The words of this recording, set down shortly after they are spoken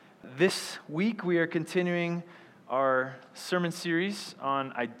This week we are continuing our sermon series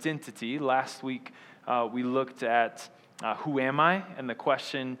on identity. Last week we looked at who am I, and the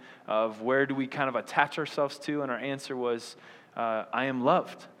question of where do we kind of attach ourselves to, and our answer was I am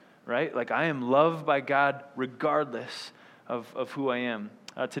loved, right? Like I am loved by God regardless of who I am.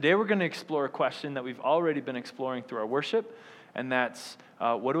 Today we're going to explore a question that we've already been exploring through our worship, and that's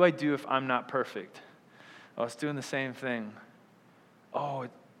what do I do if I'm not perfect? Oh, it's doing the same thing. Oh,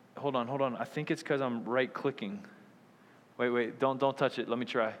 hold on. I think it's because I'm right-clicking. Wait, don't touch it. Let me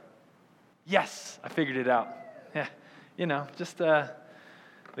try. Yes, I figured it out. Yeah, just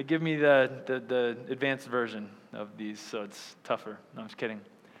they give me the advanced version of these, so it's tougher. No, I'm just kidding.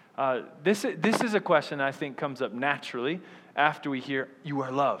 This is a question I think comes up naturally after we hear, you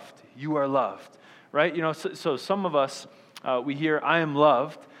are loved, right? You know, so some of us, we hear, I am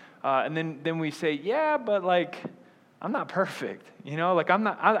loved, and then we say, yeah, but like, I'm not perfect, you know, like I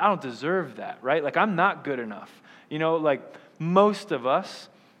don't deserve that, right? Like I'm not good enough. You know, like most of us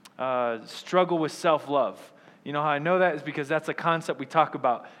struggle with self-love. You know how I know that is because that's a concept we talk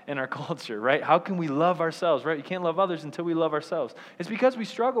about in our culture, right? How can we love ourselves, right? You can't love others until we love ourselves. It's because we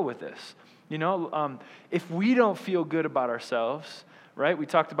struggle with this. You know, if we don't feel good about ourselves, right? We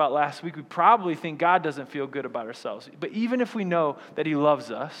talked about last week, we probably think God doesn't feel good about ourselves. But even if we know that He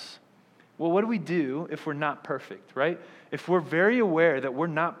loves us, well, what do we do if we're not perfect, right? If we're very aware that we're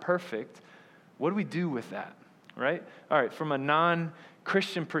not perfect, what do we do with that, right? All right, from a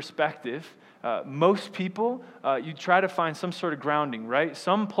non-Christian perspective, most people, you try to find some sort of grounding, right?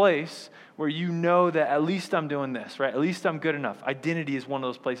 Some place where you know that at least I'm doing this, right? At least I'm good enough. Identity is one of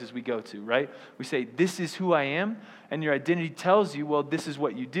those places we go to, right? We say, this is who I am, and your identity tells you, well, this is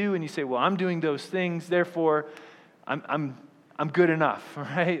what you do, and you say, well, I'm doing those things, therefore, I'm good enough,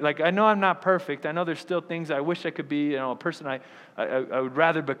 right? Like, I know I'm not perfect. I know there's still things I wish I could be, you know, a person I would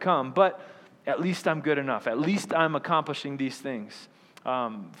rather become, but at least I'm good enough. At least I'm accomplishing these things.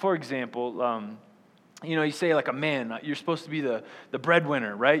 For example, you know, you say like a man, you're supposed to be the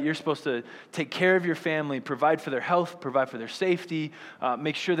breadwinner, right? You're supposed to take care of your family, provide for their health, provide for their safety,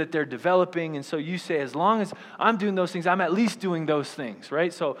 make sure that they're developing. And so you say, as long as I'm doing those things, I'm at least doing those things,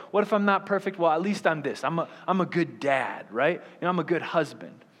 right? So what if I'm not perfect? Well, at least I'm this. I'm a good dad, right? You know, I'm a good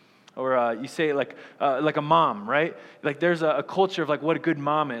husband. Or you say like a mom, right? Like there's a culture of like what a good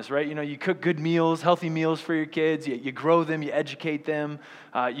mom is, right? You know, you cook good meals, healthy meals for your kids. You grow them, you educate them.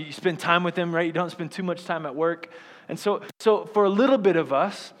 You spend time with them, right? You don't spend too much time at work. And so for a little bit of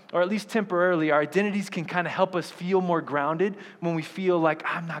us, or at least temporarily, our identities can kind of help us feel more grounded when we feel like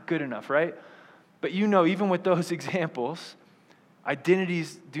I'm not good enough, right? But you know, even with those examples,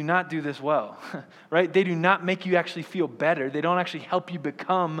 identities do not do this well, right? They do not make you actually feel better. They don't actually help you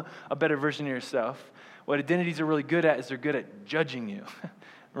become a better version of yourself. What identities are really good at is they're good at judging you,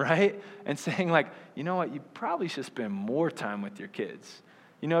 right? And saying like, you know what, you probably should spend more time with your kids.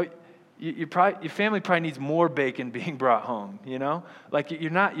 You know, your family probably needs more bacon being brought home, you know? Like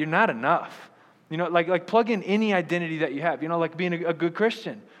you're not enough. You know, like plug in any identity that you have, you know, like being a good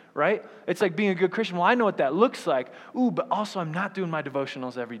Christian. Right? It's like being a good Christian. Well, I know what that looks like. Ooh, but also I'm not doing my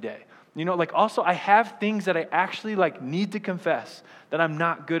devotionals every day. You know, like also I have things that I actually like need to confess that I'm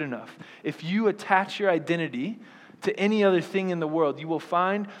not good enough. If you attach your identity to any other thing in the world, you will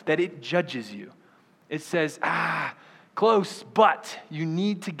find that it judges you. It says, close, but you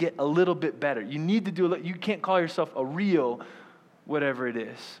need to get a little bit better. You need to do you can't call yourself a real whatever it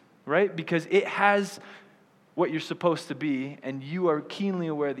is, right? Because it has what you're supposed to be, and you are keenly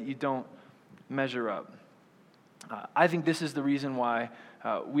aware that you don't measure up. I think this is the reason why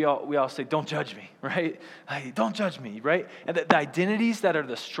we all say, don't judge me, right? Like, don't judge me, right? And the identities that are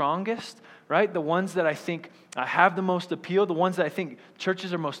the strongest, right? The ones that I think have the most appeal, the ones that I think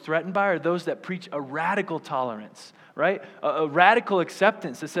churches are most threatened by are those that preach a radical tolerance, right? A radical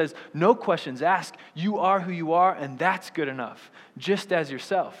acceptance that says, no questions asked, you are who you are, and that's good enough, just as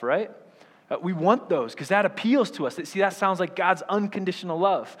yourself, right? We want those because that appeals to us. See, that sounds like God's unconditional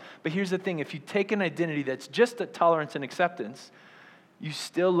love. But here's the thing. If you take an identity that's just a tolerance and acceptance, you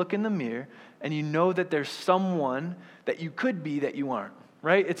still look in the mirror and you know that there's someone that you could be that you aren't,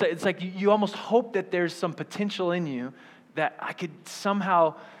 right? It's like you almost hope that there's some potential in you that I could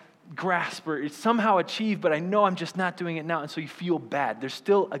somehow grasp or somehow achieve, but I know I'm just not doing it now. And so you feel bad. There's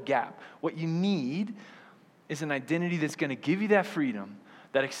still a gap. What you need is an identity that's going to give you that freedom,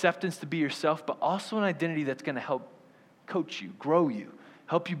 that acceptance to be yourself, but also an identity that's going to help coach you, grow you,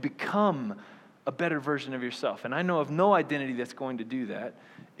 help you become a better version of yourself. And I know of no identity that's going to do that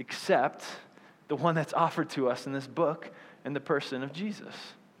except the one that's offered to us in this book in the person of Jesus.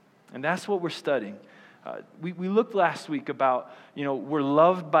 And that's what we're studying. We looked last week about, we're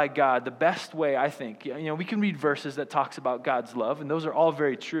loved by God. The best way, I think, we can read verses that talks about God's love, and those are all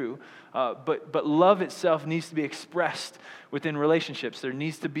very true. But love itself needs to be expressed within relationships. There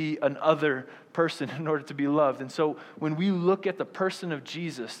needs to be an other person in order to be loved. And so when we look at the person of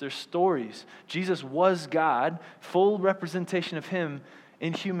Jesus, there's stories. Jesus was God, full representation of him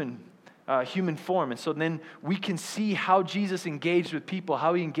in human form. And so then we can see how Jesus engaged with people,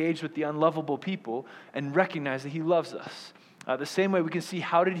 how he engaged with the unlovable people, and recognize that he loves us. The same way we can see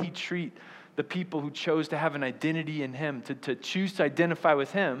how did he treat the people who chose to have an identity in him, to choose to identify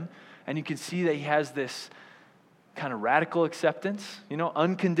with him. And you can see that he has this kind of radical acceptance,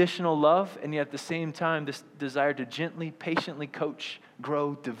 unconditional love, and yet at the same time, this desire to gently, patiently coach,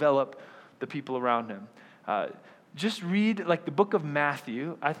 grow, develop the people around him. Just read, like the book of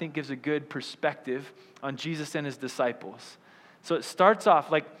Matthew, I think gives a good perspective on Jesus and his disciples. So it starts off,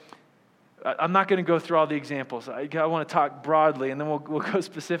 I'm not going to go through all the examples. I want to talk broadly, and then we'll go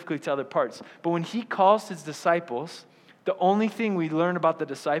specifically to other parts. But when he calls his disciples, the only thing we learn about the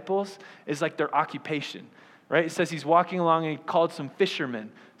disciples is their occupation, right? It says he's walking along and he called some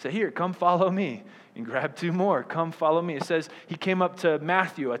fishermen. He said, here, come follow me. And grab 2 more, come follow me. It says he came up to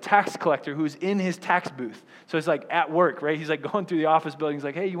Matthew, a tax collector who's in his tax booth. So it's at work, right? He's going through the office building. He's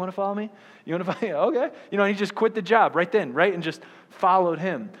like, hey, you want to follow me? You want to follow me? Okay. And he just quit the job right then, right? And just followed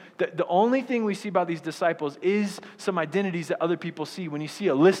him. The only thing we see about these disciples is some identities that other people see. When you see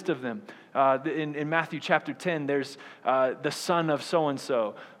a list of them, in Matthew chapter 10, there's the son of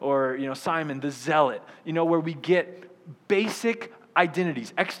so-and-so, or, Simon the zealot, where we get basic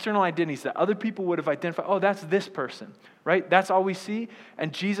identities, external identities that other people would have identified. Oh, that's this person, right? That's all we see.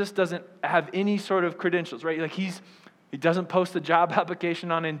 And Jesus doesn't have any sort of credentials, right? He doesn't post a job application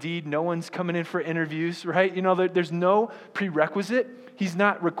on Indeed. No one's coming in for interviews, right? There's no prerequisite. He's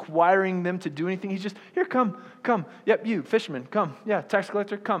not requiring them to do anything. He's just, here, come. Yep, you, fisherman, come. Yeah, tax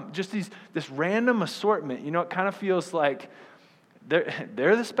collector, come. Just this random assortment. It kind of feels like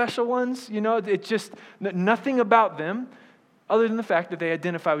they're the special ones. It's just nothing about them other than the fact that they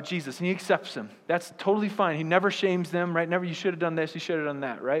identify with Jesus, and he accepts them. That's totally fine. He never shames them, right? Never, you should have done this, you should have done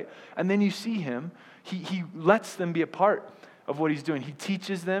that, right? And then you see him, he lets them be a part of what he's doing. He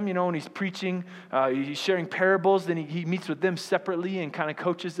teaches them, when he's preaching, he's sharing parables, then he meets with them separately and kind of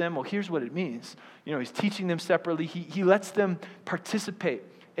coaches them. Well, here's what it means. He's teaching them separately. He lets them participate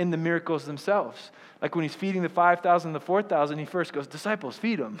in the miracles themselves. Like when he's feeding the 5,000, the 4,000, he first goes, disciples,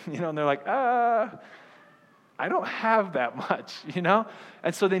 feed them. And they're like, I don't have that much,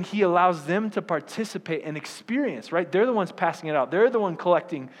 And so then he allows them to participate and experience, right? They're the ones passing it out. They're the one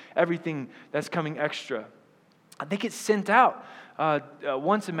collecting everything that's coming extra. They get sent out.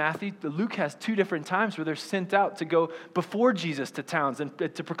 Once in Matthew, Luke has 2 different times where they're sent out to go before Jesus to towns and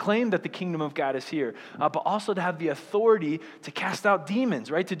to proclaim that the kingdom of God is here, but also to have the authority to cast out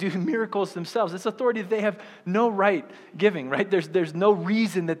demons, right? To do miracles themselves. It's authority that they have no right giving, right? There's no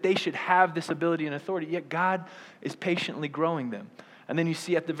reason that they should have this ability and authority, yet God is patiently growing them. And then you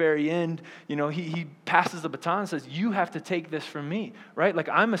see at the very end, he passes the baton and says, you have to take this from me, right?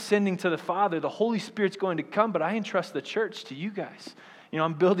 I'm ascending to the Father. The Holy Spirit's going to come, but I entrust the church to you guys.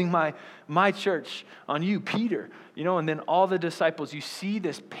 I'm building my church on you, Peter. And then all the disciples, you see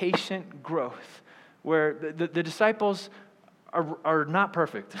this patient growth where the disciples are not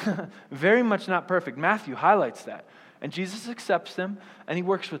perfect, very much not perfect. Matthew highlights that. And Jesus accepts them, and he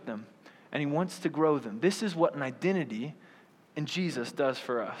works with them, and he wants to grow them. This is what an identity in Jesus does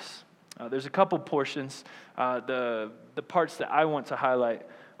for us. There's a couple portions. The parts that I want to highlight.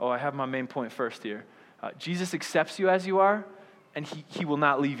 I have my main point first here. Jesus accepts you as you are, and he will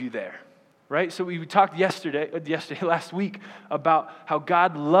not leave you there. Right? So we talked last week, about how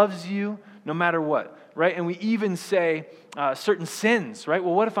God loves you no matter what. Right? And we even say certain sins. Right?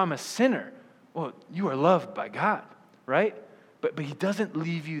 Well, what if I'm a sinner? Well, you are loved by God. Right? But he doesn't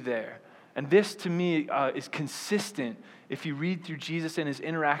leave you there. And this, to me, is consistent if you read through Jesus and his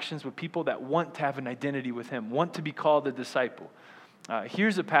interactions with people that want to have an identity with him, want to be called a disciple.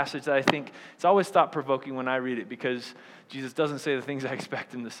 Here's a passage that I think it's always thought-provoking when I read it because Jesus doesn't say the things I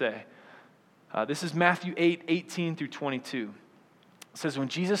expect him to say. This is Matthew 8:18 through 22. It says, when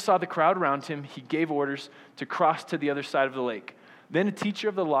Jesus saw the crowd around him, he gave orders to cross to the other side of the lake. Then a teacher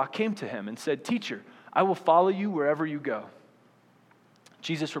of the law came to him and said, Teacher, I will follow you wherever you go.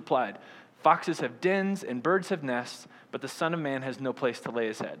 Jesus replied, Foxes have dens and birds have nests, but the Son of Man has no place to lay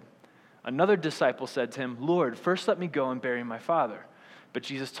his head. Another disciple said to him, Lord, first let me go and bury my father. But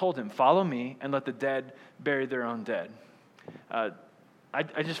Jesus told him, Follow me and let the dead bury their own dead.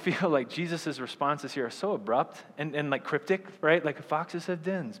 I just feel like Jesus' responses here are so abrupt and like cryptic, right? Like foxes have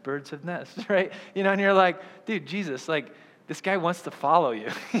dens, birds have nests, right? And you're like, dude, Jesus, like this guy wants to follow you.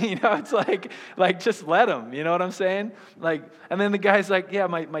 It's like just let him, you know what I'm saying? Like, and then the guy's like, yeah,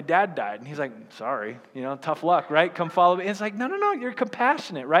 my dad died. And he's like, sorry, tough luck, right? Come follow me. And it's like, no, you're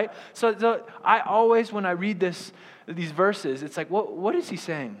compassionate, right? So I always, when I read these verses, it's like, what is he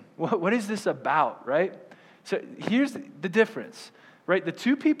saying? What is this about, right? So here's the difference. Right, the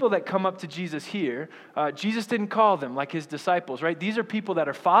two people that come up to Jesus here, Jesus didn't call them like his disciples, right? These are people that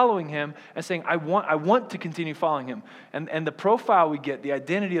are following him and saying, I want to continue following him. And the profile we get, the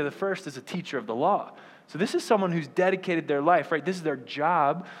identity of the first is a teacher of the law. So this is someone who's dedicated their life, right? This is their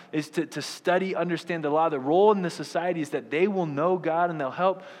job, is to study, understand the law. The role in the society is that they will know God and they'll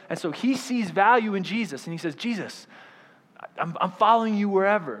help. And so he sees value in Jesus, and he says, Jesus, I'm following you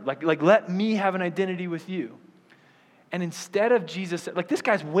wherever. Like let me have an identity with you. And instead of Jesus, like this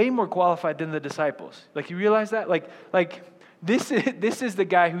guy's way more qualified than the disciples. Like you realize that? Like this is the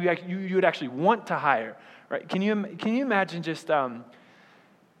guy who you would actually want to hire, right? Can you imagine just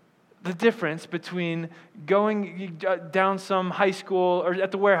the difference between going down some high school or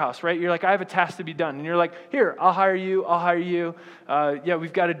at the warehouse, right? You're like, I have a task to be done. And you're like, here, I'll hire you. Yeah,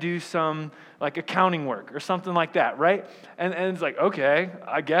 we've got to do some like accounting work or something like that, right? And it's like, okay,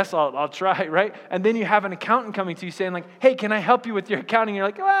 I guess I'll try, right? And then you have an accountant coming to you saying like, hey, can I help you with your accounting? You're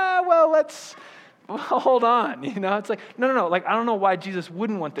like, let's hold on. It's like, no. Like, I don't know why Jesus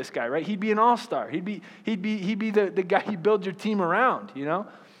wouldn't want this guy, right? He'd be an all-star. He'd be the guy you build your team around,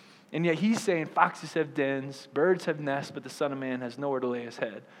 And yet he's saying foxes have dens, birds have nests, but the Son of Man has nowhere to lay his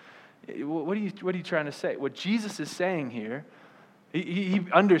head. What are you trying to say? What Jesus is saying here, he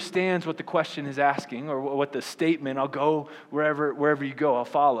understands what the question is asking, or what the statement, I'll go wherever you go, I'll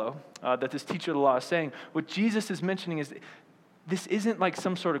follow, that this teacher of the law is saying. What Jesus is mentioning is this isn't like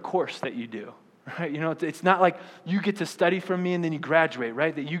some sort of course that you do. Right? It's not like you get to study from me and then you graduate,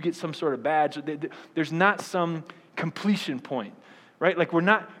 right? That you get some sort of badge. There's not some completion point. Right? Like we're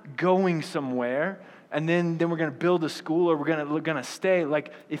not going somewhere and then we're going to build a school or we're going to stay.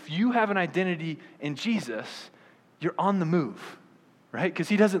 Like if you have an identity in Jesus, you're on the move, right? Because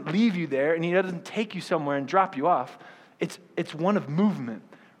he doesn't leave you there and he doesn't take you somewhere and drop you off. It's one of movement,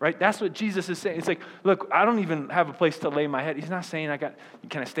 right? That's what Jesus is saying. It's like, look, I don't even have a place to lay my head. He's not saying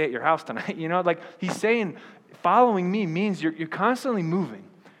can I stay at your house tonight? Like he's saying following me means you're constantly moving,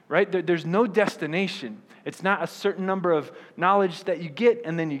 right? There's no destination. It's not a certain number of knowledge that you get,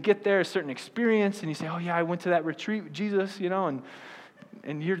 and then you get there, a certain experience, and you say, oh yeah, I went to that retreat with Jesus,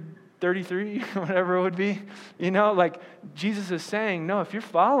 and you're 33, whatever it would be. Like Jesus is saying, no, if you're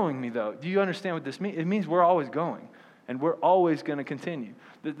following me though, do you understand what this means? It means we're always going, and we're always going to continue.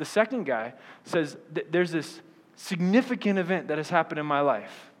 The second guy says, there's this significant event that has happened in my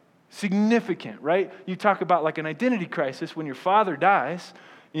life. Significant, right? You talk about like an identity crisis when your father dies,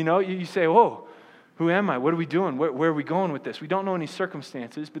 you say, whoa, who am I? What are we doing? Where are we going with this? We don't know any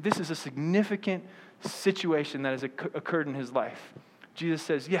circumstances, but this is a significant situation that has occurred in his life. Jesus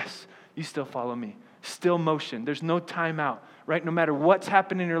says, yes, you still follow me. Still motion. There's no time out, right? No matter what's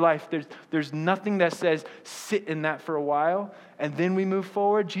happened in your life, there's nothing that says sit in that for a while and then we move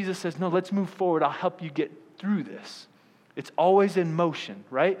forward. Jesus says, no, let's move forward. I'll help you get through this. It's always in motion,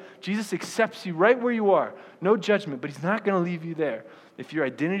 right? Jesus accepts you right where you are. No judgment, but he's not going to leave you there. If your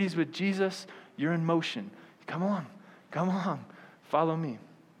identity is with Jesus, you're in motion. Come on, follow me.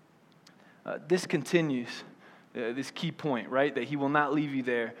 This continues, this key point, right? That he will not leave you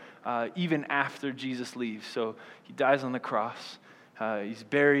there even after Jesus leaves. So he dies on the cross. He's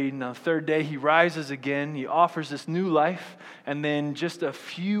buried, and on the third day he rises again. He offers this new life, and then just a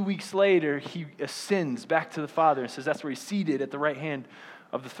few weeks later, he ascends back to the Father and says that's where he's seated at the right hand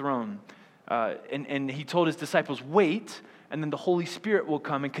of the throne. And he told his disciples, wait, and then the Holy Spirit will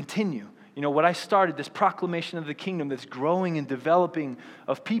come and continue. What I started, this proclamation of the kingdom that's growing and developing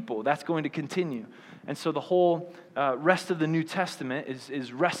of people, that's going to continue. And so the whole rest of the New Testament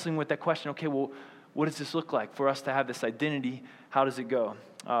is wrestling with that question, okay, well, what does this look like for us to have this identity? How does it go?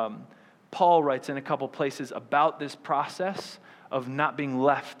 Paul writes in a couple places about this process of not being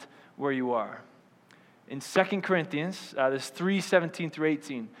left where you are. In 2 Corinthians, this 3:17 through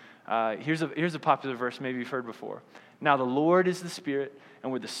 18, here's a popular verse maybe you've heard before. Now the Lord is the Spirit, and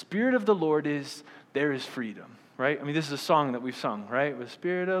where the Spirit of the Lord is, there is freedom, right? I mean, this is a song that we've sung, right? Where the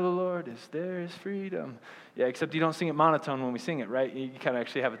Spirit of the Lord is, there is freedom. Yeah, except you don't sing it monotone when we sing it, right? You kind of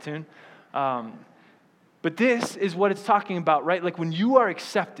actually have a tune. But this is what it's talking about, right? Like when you are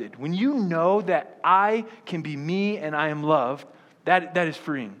accepted, when you know that I can be me and I am loved, that is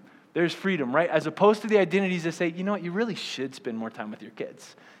freeing. there's freedom, right? As opposed to the identities that say, you know what, you really should spend more time with your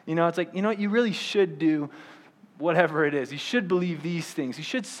kids. You know, it's like, you know what, you really should do whatever it is. You should believe these things. You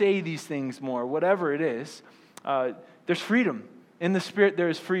should say these things more, whatever it is. There's freedom. In the Spirit, there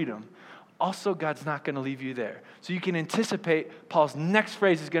is freedom. Also, God's not going to leave you there. So you can anticipate Paul's next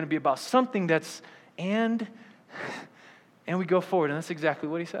phrase is going to be about something that's and we go forward, and that's exactly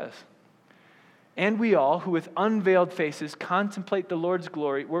what he says. And we all, who with unveiled faces contemplate the Lord's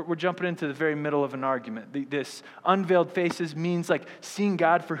glory. We're jumping into the very middle of an argument. This unveiled faces means like seeing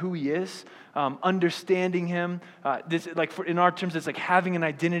God for who he is, understanding him. In our terms, it's like having an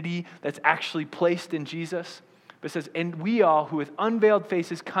identity that's actually placed in Jesus. But it says, and we all, who with unveiled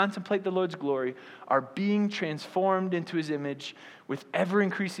faces contemplate the Lord's glory, are being transformed into his image with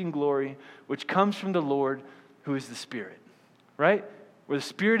ever-increasing glory, which comes from the Lord, who is the Spirit. Right? Where the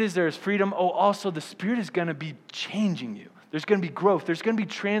Spirit is, there is freedom. Oh, also the Spirit is going to be changing you. There's going to be growth. There's going to be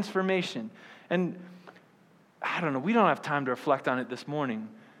transformation. And I don't know, we don't have time to reflect on it this morning,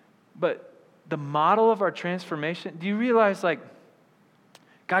 but the model of our transformation, do you realize like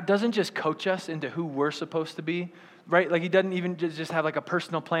God doesn't just coach us into who we're supposed to be, right? Like he doesn't even just have like a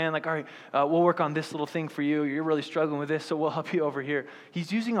personal plan, like, all right, we'll work on this little thing for you. You're really struggling with this, so we'll help you over here.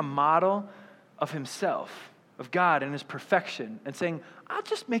 He's using a model of himself, of God and his perfection, and saying, I'll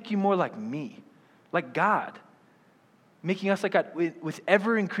just make you more like me, like God, making us like God with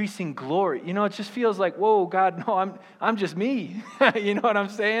ever-increasing glory. You know, it just feels like, whoa, God, no, I'm just me. You know what I'm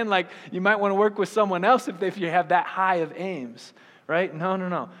saying? Like, you might want to work with someone else if you have that high of aims, right?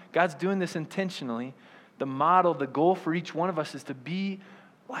 No. God's doing this intentionally. The model, the goal for each one of us is to be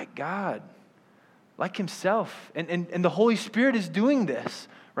like God, like himself. And the Holy Spirit is doing this.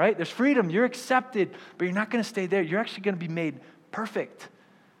 Right? There's freedom. You're accepted, but you're not going to stay there. You're actually going to be made perfect.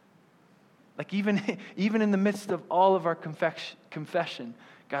 Like even in the midst of all of our confession,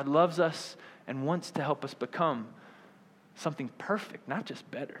 God loves us and wants to help us become something perfect, not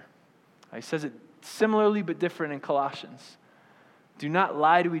just better. He says it similarly but different in Colossians. Do not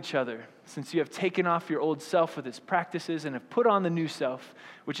lie to each other, since you have taken off your old self with its practices and have put on the new self,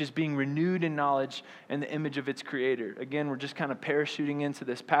 which is being renewed in knowledge and the image of its creator. Again, we're just kind of parachuting into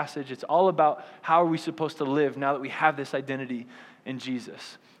this passage. It's all about how are we supposed to live now that we have this identity in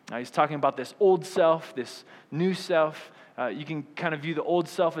Jesus. Now, he's talking about this old self, this new self. You can kind of view the old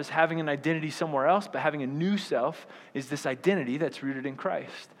self as having an identity somewhere else, but having a new self is this identity that's rooted in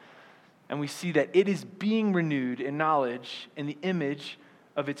Christ. And we see that it is being renewed in knowledge in the image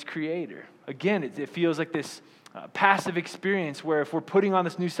of its creator. Again, it feels like this passive experience where if we're putting on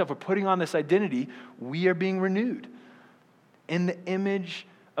this new self, we're putting on this identity, we are being renewed in the image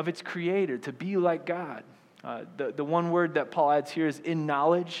of its creator, to be like God. The one word that Paul adds here is in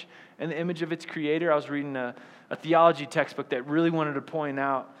knowledge in the image of its creator. I was reading a theology textbook that really wanted to point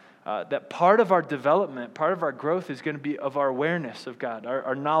out that part of our development, part of our growth is going to be of our awareness of God,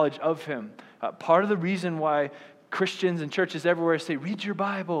 our knowledge of him. Part of the reason why Christians and churches everywhere say, read your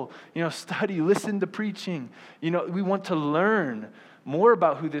Bible, study, listen to preaching. We want to learn more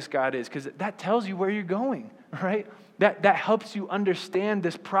about who this God is because that tells you where you're going, right? That helps you understand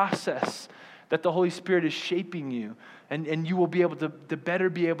this process that the Holy Spirit is shaping you. And you will be able to better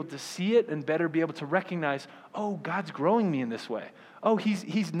be able to see it and better be able to recognize, oh, God's growing me in this way. Oh,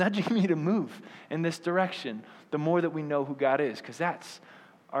 he's nudging me to move in this direction. The more that we know who God is, because that's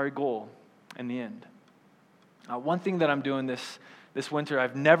our goal in the end. One thing that I'm doing this winter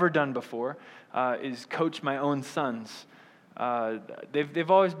I've never done before is coach my own sons.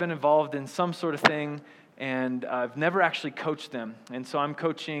 They've always been involved in some sort of thing, and I've never actually coached them. And so I'm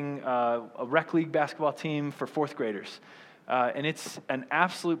coaching a rec league basketball team for fourth graders. And it's an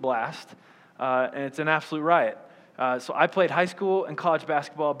absolute blast, and it's an absolute riot. So I played high school and college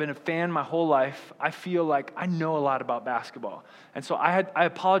basketball. I've been a fan my whole life. I feel like I know a lot about basketball. And so I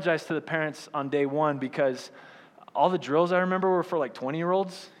apologized to the parents on day one because all the drills I remember were for like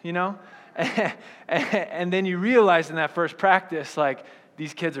 20-year-olds, And then you realize in that first practice, like,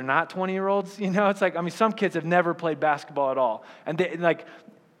 these kids are not 20-year-olds, It's like, some kids have never played basketball at all. And they, like,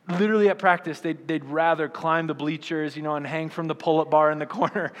 literally at practice, they'd rather climb the bleachers, and hang from the pull-up bar in the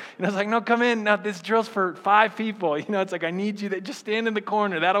corner. And I was like, no, come in. Now, this drill's for 5 people. It's like, I need you to just stand in the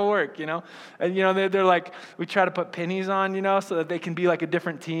corner. That'll work, And, they're like, we try to put pennies on, so that they can be like a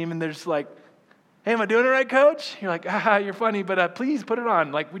different team. And they're just like, hey, am I doing it right, coach? You're like, you're funny, but please put it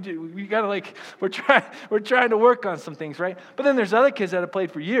on. Like, we got to, like, we're trying to work on some things, right? But then there's other kids that have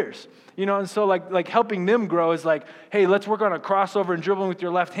played for years, and so like helping them grow is like, hey, let's work on a crossover and dribbling with your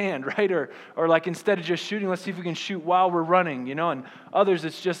left hand, right? Or like instead of just shooting, let's see if we can shoot while we're running, And others,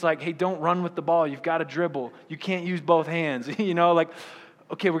 it's just like, hey, don't run with the ball. You've got to dribble. You can't use both hands, like,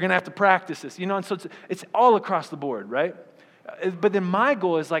 okay, we're going to have to practice this, and so it's all across the board, right? But then my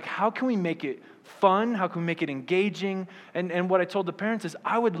goal is like, how can we make it fun? How can we make it engaging? And what I told the parents is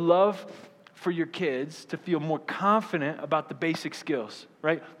I would love for your kids to feel more confident about the basic skills,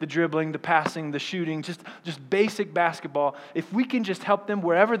 right? The dribbling, the passing, the shooting, just basic basketball. If we can just help them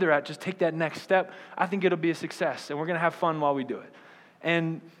wherever they're at, just take that next step, I think it'll be a success. And we're going to have fun while we do it.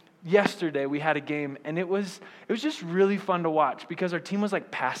 And yesterday we had a game, and it was just really fun to watch because our team was like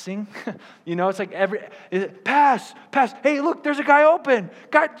passing. It's like pass. Hey, look, there's a guy open.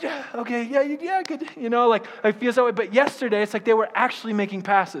 Okay, yeah, good. I feel that way. But yesterday, it's like they were actually making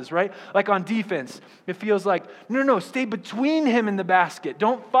passes, right? Like on defense, it feels like no, stay between him and the basket.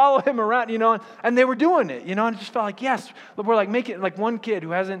 Don't follow him around, And they were doing it, and it just felt like yes, we're like making like one kid who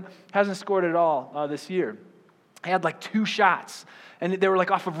hasn't scored at all this year. He had like 2 shots. And they were like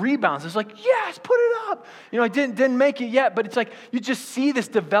off of rebounds. It's like, yes, put it up. I didn't make it yet, but it's like you just see this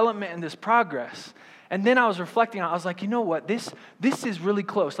development and this progress. And then I was reflecting on it. I was like, you know what? This is really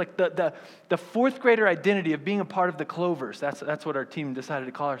close. Like the 4th grader identity of being a part of the Clovers. That's what our team decided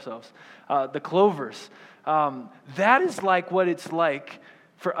to call ourselves. The Clovers. That is like what it's like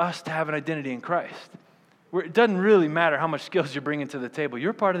for us to have an identity in Christ. Where it doesn't really matter how much skills you're bringing to the table.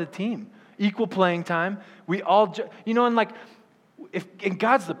 You're part of the team. Equal playing time. We all, and like, and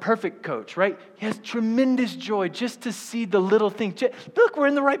God's the perfect coach, right? He has tremendous joy just to see the little thing. Look, we're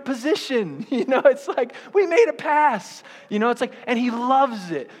in the right position. It's like we made a pass. It's like, and he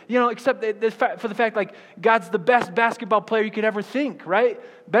loves it. Except for the fact like God's the best basketball player you could ever think, right?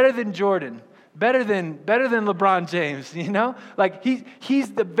 Better than Jordan, better than LeBron James. Like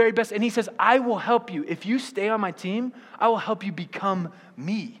he's the very best, and he says, "I will help you if you stay on my team. I will help you become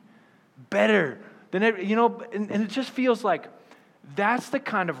me, better than ever." And it just feels like. That's the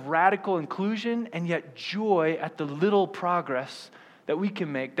kind of radical inclusion and yet joy at the little progress that we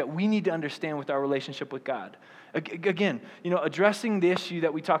can make that we need to understand with our relationship with God. Again, addressing the issue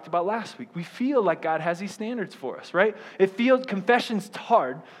that we talked about last week. We feel like God has these standards for us, right? Confession's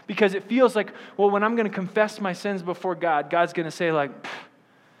hard because it feels like, well, when I'm going to confess my sins before God, God's going to say like,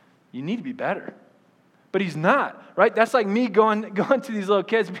 you need to be better. But he's not, right? That's like me going to these little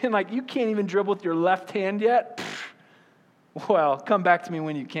kids being like, you can't even dribble with your left hand yet? Well, come back to me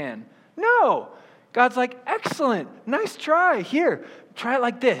when you can. No. God's like, excellent. Nice try. Here, try it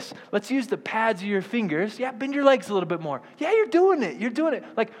like this. Let's use the pads of your fingers. Yeah, bend your legs a little bit more. Yeah, you're doing it.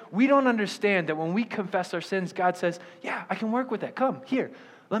 Like, we don't understand that when we confess our sins, God says, yeah, I can work with that. Come, here,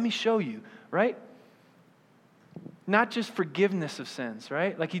 let me show you, right? Not just forgiveness of sins,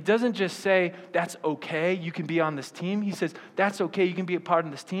 right? Like, he doesn't just say, that's okay, you can be on this team. He says, that's okay, you can be a part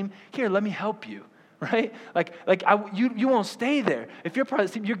of this team. Here, let me help you. Right? You won't stay there. If you're part of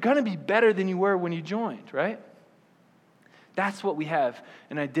the team, you're going to be better than you were when you joined, right? That's what we have,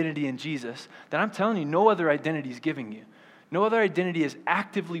 an identity in Jesus that I'm telling you, no other identity is giving you. No other identity is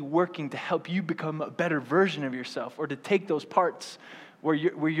actively working to help you become a better version of yourself or to take those parts where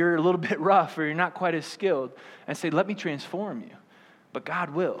you're a little bit rough or you're not quite as skilled and say, let me transform you. But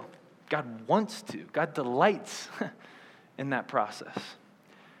God will. God wants to. God delights in that process.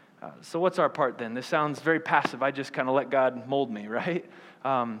 So what's our part then? This sounds very passive. I just kind of let God mold me, right?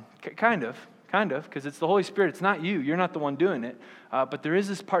 Kind of, because it's the Holy Spirit. It's not you. You're not the one doing it. But there is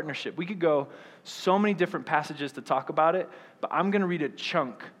this partnership. We could go so many different passages to talk about it, but I'm going to read a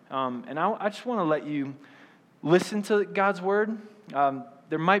chunk. And I just want to let you listen to God's word.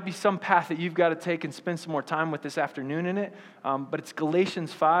 There might be some path that you've got to take and spend some more time with this afternoon in it. But it's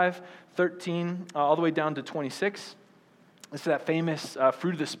Galatians 5:13 all the way down to 26. This is that famous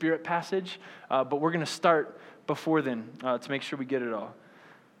fruit of the Spirit passage, but we're going to start before then to make sure we get it all.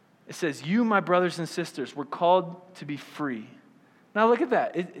 It says, you, my brothers and sisters, were called to be free. Now look at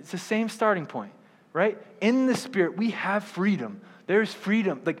that. It's the same starting point, right? In the Spirit, we have freedom. There's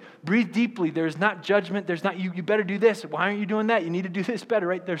freedom. Like, breathe deeply. There's not judgment. There's not, you better do this. Why aren't you doing that? You need to do this better,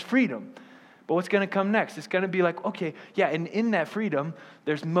 right? There's freedom. But what's going to come next? It's going to be like, okay, yeah, and in that freedom,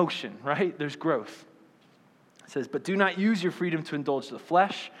 there's motion, right? There's growth. It says, but do not use your freedom to indulge the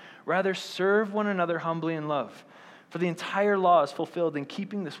flesh. Rather, serve one another humbly in love. For the entire law is fulfilled in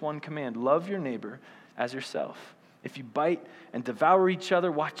keeping this one command, love your neighbor as yourself. If you bite and devour each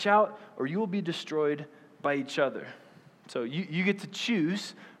other, watch out, or you will be destroyed by each other. So you get to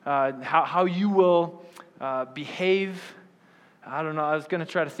choose how you will behave. I don't know, I was going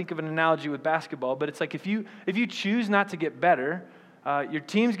to try to think of an analogy with basketball, but it's like if you choose not to get better, your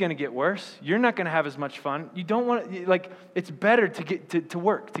team's going to get worse. You're not going to have as much fun. You don't want to, like, it's better to get to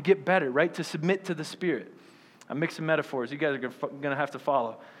work, to get better, right? To submit to the Spirit. I'm mixing metaphors. You guys are going to have to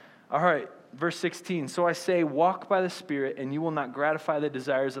follow. All right. verse 16, so I say, walk by the Spirit, and you will not gratify the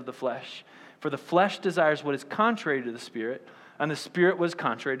desires of the flesh. For the flesh desires what is contrary to the Spirit, and the Spirit was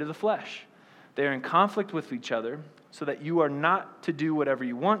contrary to the flesh. They are in conflict with each other, so that you are not to do whatever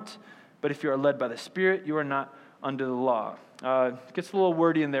you want, but if you are led by the Spirit, you are not under the law. It gets a little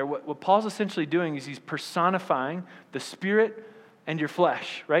wordy in there. What Paul's essentially doing is he's personifying the Spirit and your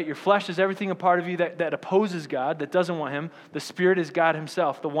flesh, right? Your flesh is everything a part of you that opposes God, that doesn't want Him. The Spirit is God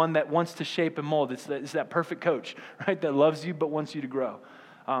Himself, the one that wants to shape and mold. It's that perfect coach, right, that loves you but wants you to grow.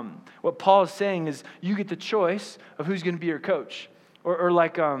 What Paul is saying is you get the choice of who's going to be your coach. Or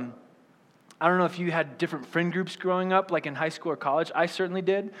like, I don't know if you had different friend groups growing up, like in high school or college. I certainly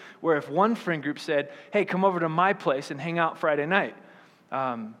did, where if one friend group said, hey, come over to my place and hang out Friday night,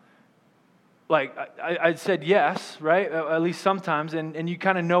 I said yes, right? At least sometimes, and you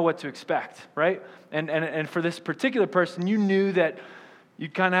kind of know what to expect, right? And for this particular person, you knew that you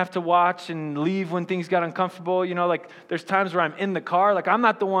kind of have to watch and leave when things got uncomfortable. You know, like there's times where I'm in the car, like I'm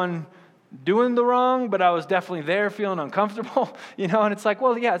not the one doing the wrong, but I was definitely there feeling uncomfortable, you know, and it's like,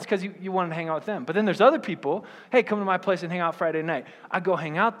 well, yeah, it's because you wanted to hang out with them. But then there's other people, hey, come to my place and hang out Friday night. I go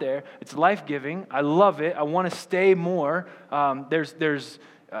hang out there. It's life-giving. I love it. I want to stay more. There's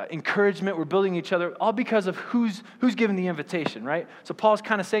encouragement. We're building each other, all because of who's giving the invitation, right? So Paul's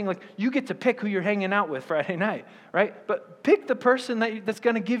kind of saying, like, you get to pick who you're hanging out with Friday night, right? But pick the person that's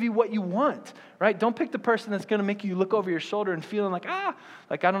going to give you what you want, right? Don't pick the person that's going to make you look over your shoulder and feeling like, I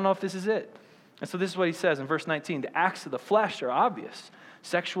don't know if this is it. And so this is what he says in verse 19. The acts of the flesh are obvious: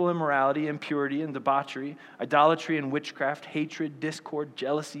 sexual immorality, impurity, and debauchery, idolatry and witchcraft, hatred, discord,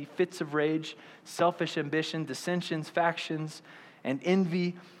 jealousy, fits of rage, selfish ambition, dissensions, factions, and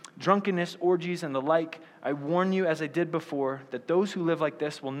envy, drunkenness, orgies, and the like. I warn you, as I did before, that those who live like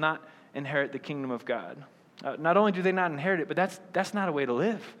this will not inherit the kingdom of God. Not only do they not inherit it, but that's not a way to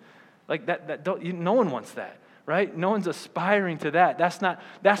live. Like no one wants that, right? No one's aspiring to that. That's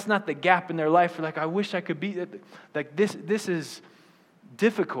not the gap in their life where, like, I wish I could be like this. This is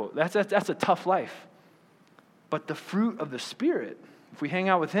difficult. That's a tough life. But the fruit of the Spirit, if we hang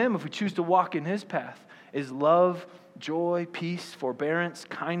out with Him, if we choose to walk in His path, is love, joy, peace, forbearance,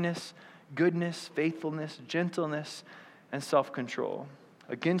 kindness, goodness, faithfulness, gentleness, and self-control.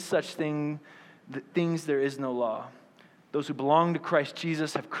 Against such things there is no law. Those who belong to Christ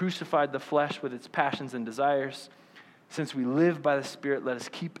Jesus have crucified the flesh with its passions and desires. Since we live by the Spirit, let us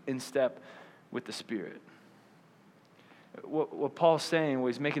keep in step with the Spirit. What Paul's saying, what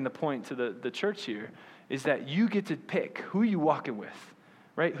he's making the point to the church here, is that you get to pick who you're walking with.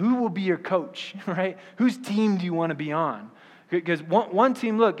 Right? Who will be your coach, right? Whose team do you want to be on? Because one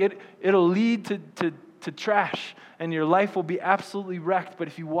team, look, it'll lead to trash, and your life will be absolutely wrecked. But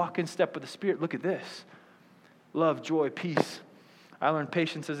if you walk in step with the Spirit, look at this. Love, joy, peace. I learned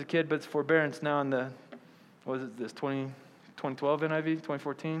patience as a kid, but it's forbearance now in the, 2012 NIV,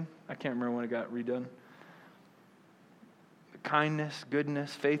 2014? I can't remember when it got redone. Kindness,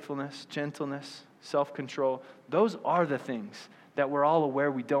 goodness, faithfulness, gentleness, self-control. Those are the things that we're all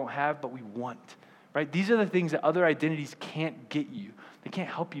aware we don't have, but we want, right? These are the things that other identities can't get you. They can't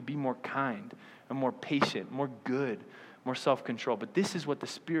help you be more kind and more patient, more good, more self-control. But this is what the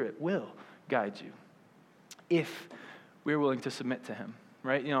Spirit will guide you if we're willing to submit to Him,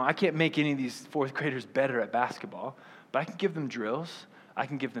 right? You know, I can't make any of these fourth graders better at basketball, but I can give them drills. I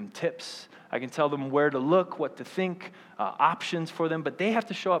can give them tips. I can tell them where to look, what to think, options for them, but they have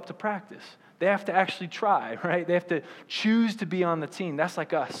to show up to practice. They have to actually try, right? They have to choose to be on the team. That's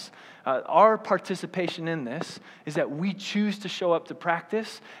like us. Our participation in this is that we choose to show up to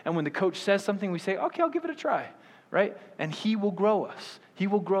practice, and when the coach says something, we say, okay, I'll give it a try, right? And He will grow us. He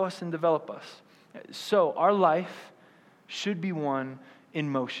will grow us and develop us. So our life should be one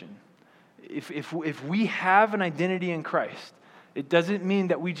in motion. If we have an identity in Christ, it doesn't mean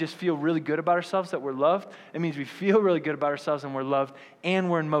that we just feel really good about ourselves, that we're loved. It means we feel really good about ourselves and we're loved and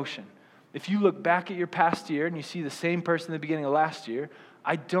we're in motion. If you look back at your past year and you see the same person in the beginning of last year,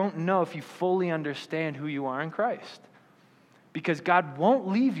 I don't know if you fully understand who you are in Christ. Because God won't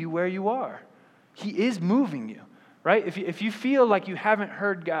leave you where you are. He is moving you, right? If you feel like you haven't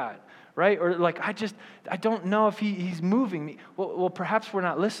heard God, right? Or like, I don't know if He's moving me. Well, perhaps we're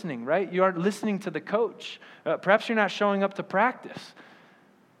not listening, right? You aren't listening to the coach. Perhaps you're not showing up to practice.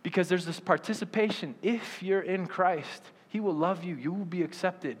 Because there's this participation. If you're in Christ, He will love you. You will be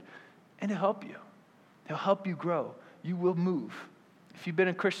accepted. And He'll help you. He'll help you grow. You will move. If you've been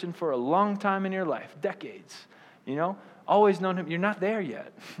a Christian for a long time in your life, decades, always known Him, you're not there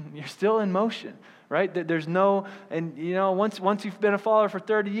yet. You're still in motion, right? There's no, and once you've been a follower for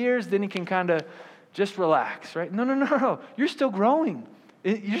 30 years, then you can kind of just relax, right? No. You're still growing.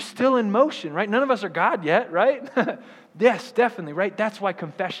 You're still in motion, right? None of us are God yet, right? Yes, definitely, right? That's why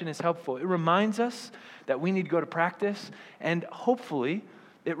confession is helpful. It reminds us that we need to go to practice, and hopefully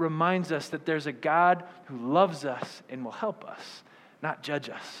it reminds us that there's a God who loves us and will help us, not judge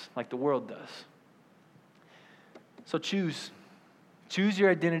us like the world does. So choose your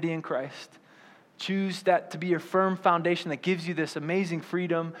identity in Christ. Choose that to be your firm foundation that gives you this amazing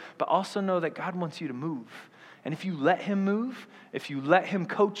freedom, but also know that God wants you to move. And if you let him move, if you let him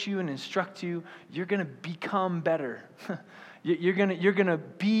coach you and instruct you, you're going to become better. You're going to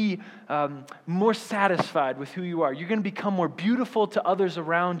be more satisfied with who you are. You're going to become more beautiful to others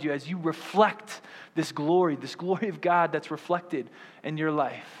around you as you reflect this glory of God that's reflected in your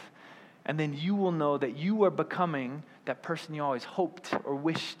life. And then you will know that you are becoming that person you always hoped or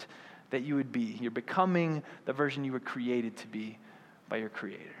wished that you would be. You're becoming the version you were created to be by your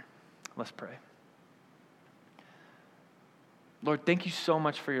Creator. Let's pray. Lord, thank you so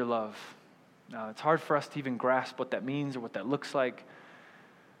much for your love. It's hard for us to even grasp what that means or what that looks like,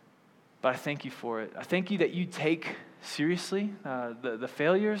 but I thank you for it. I thank you that you take seriously the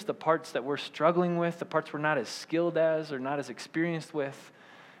failures, the parts that we're struggling with, the parts we're not as skilled as or not as experienced with.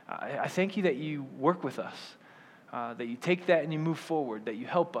 I thank you that you work with us, that you take that and you move forward, that you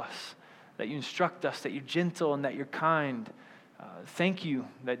help us, that you instruct us, that you're gentle and that you're kind. Thank you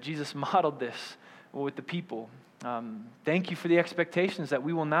that Jesus modeled this with the people. Thank you for the expectations that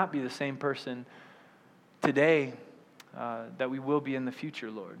we will not be the same person today that we will be in the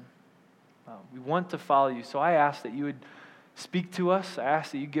future, Lord. We want to follow you, so I ask that you would speak to us. I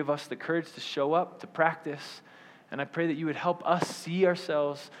ask that you give us the courage to show up, to practice, and I pray that you would help us see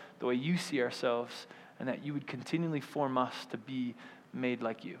ourselves the way you see ourselves, and that you would continually form us to be made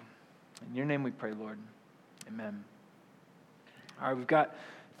like you. In your name we pray, Lord. Amen. All right, we've got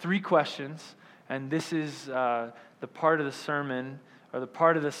 3 questions. And this is the part of the sermon, or the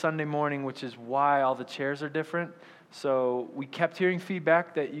part of the Sunday morning, which is why all the chairs are different. So we kept hearing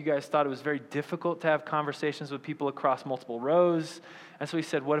feedback that you guys thought it was very difficult to have conversations with people across multiple rows. And so we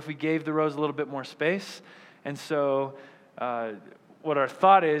said, what if we gave the rows a little bit more space? And so what our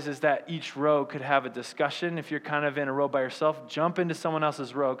thought is that each row could have a discussion. If you're kind of in a row by yourself, jump into someone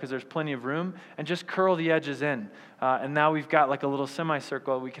else's row because there's plenty of room, and just curl the edges in. And now we've got like a little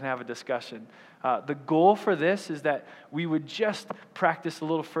semicircle we can have a discussion. The goal for this is that we would just practice a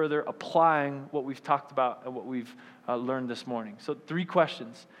little further applying what we've talked about and what we've learned this morning. So 3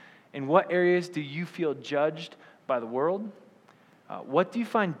 questions. In what areas do you feel judged by the world? What do you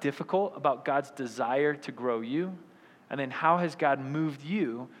find difficult about God's desire to grow you? And then how has God moved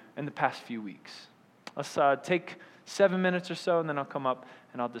you in the past few weeks? Let's take 7 minutes or so, and then I'll come up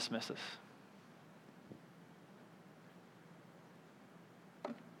and I'll dismiss us.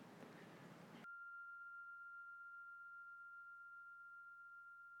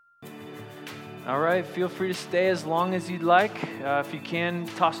 All right, feel free to stay as long as you'd like. If you can,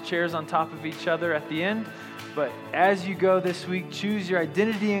 toss chairs on top of each other at the end. But as you go this week, choose your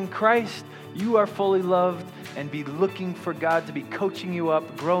identity in Christ. You are fully loved, and be looking for God to be coaching you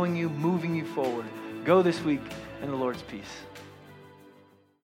up, growing you, moving you forward. Go this week in the Lord's peace.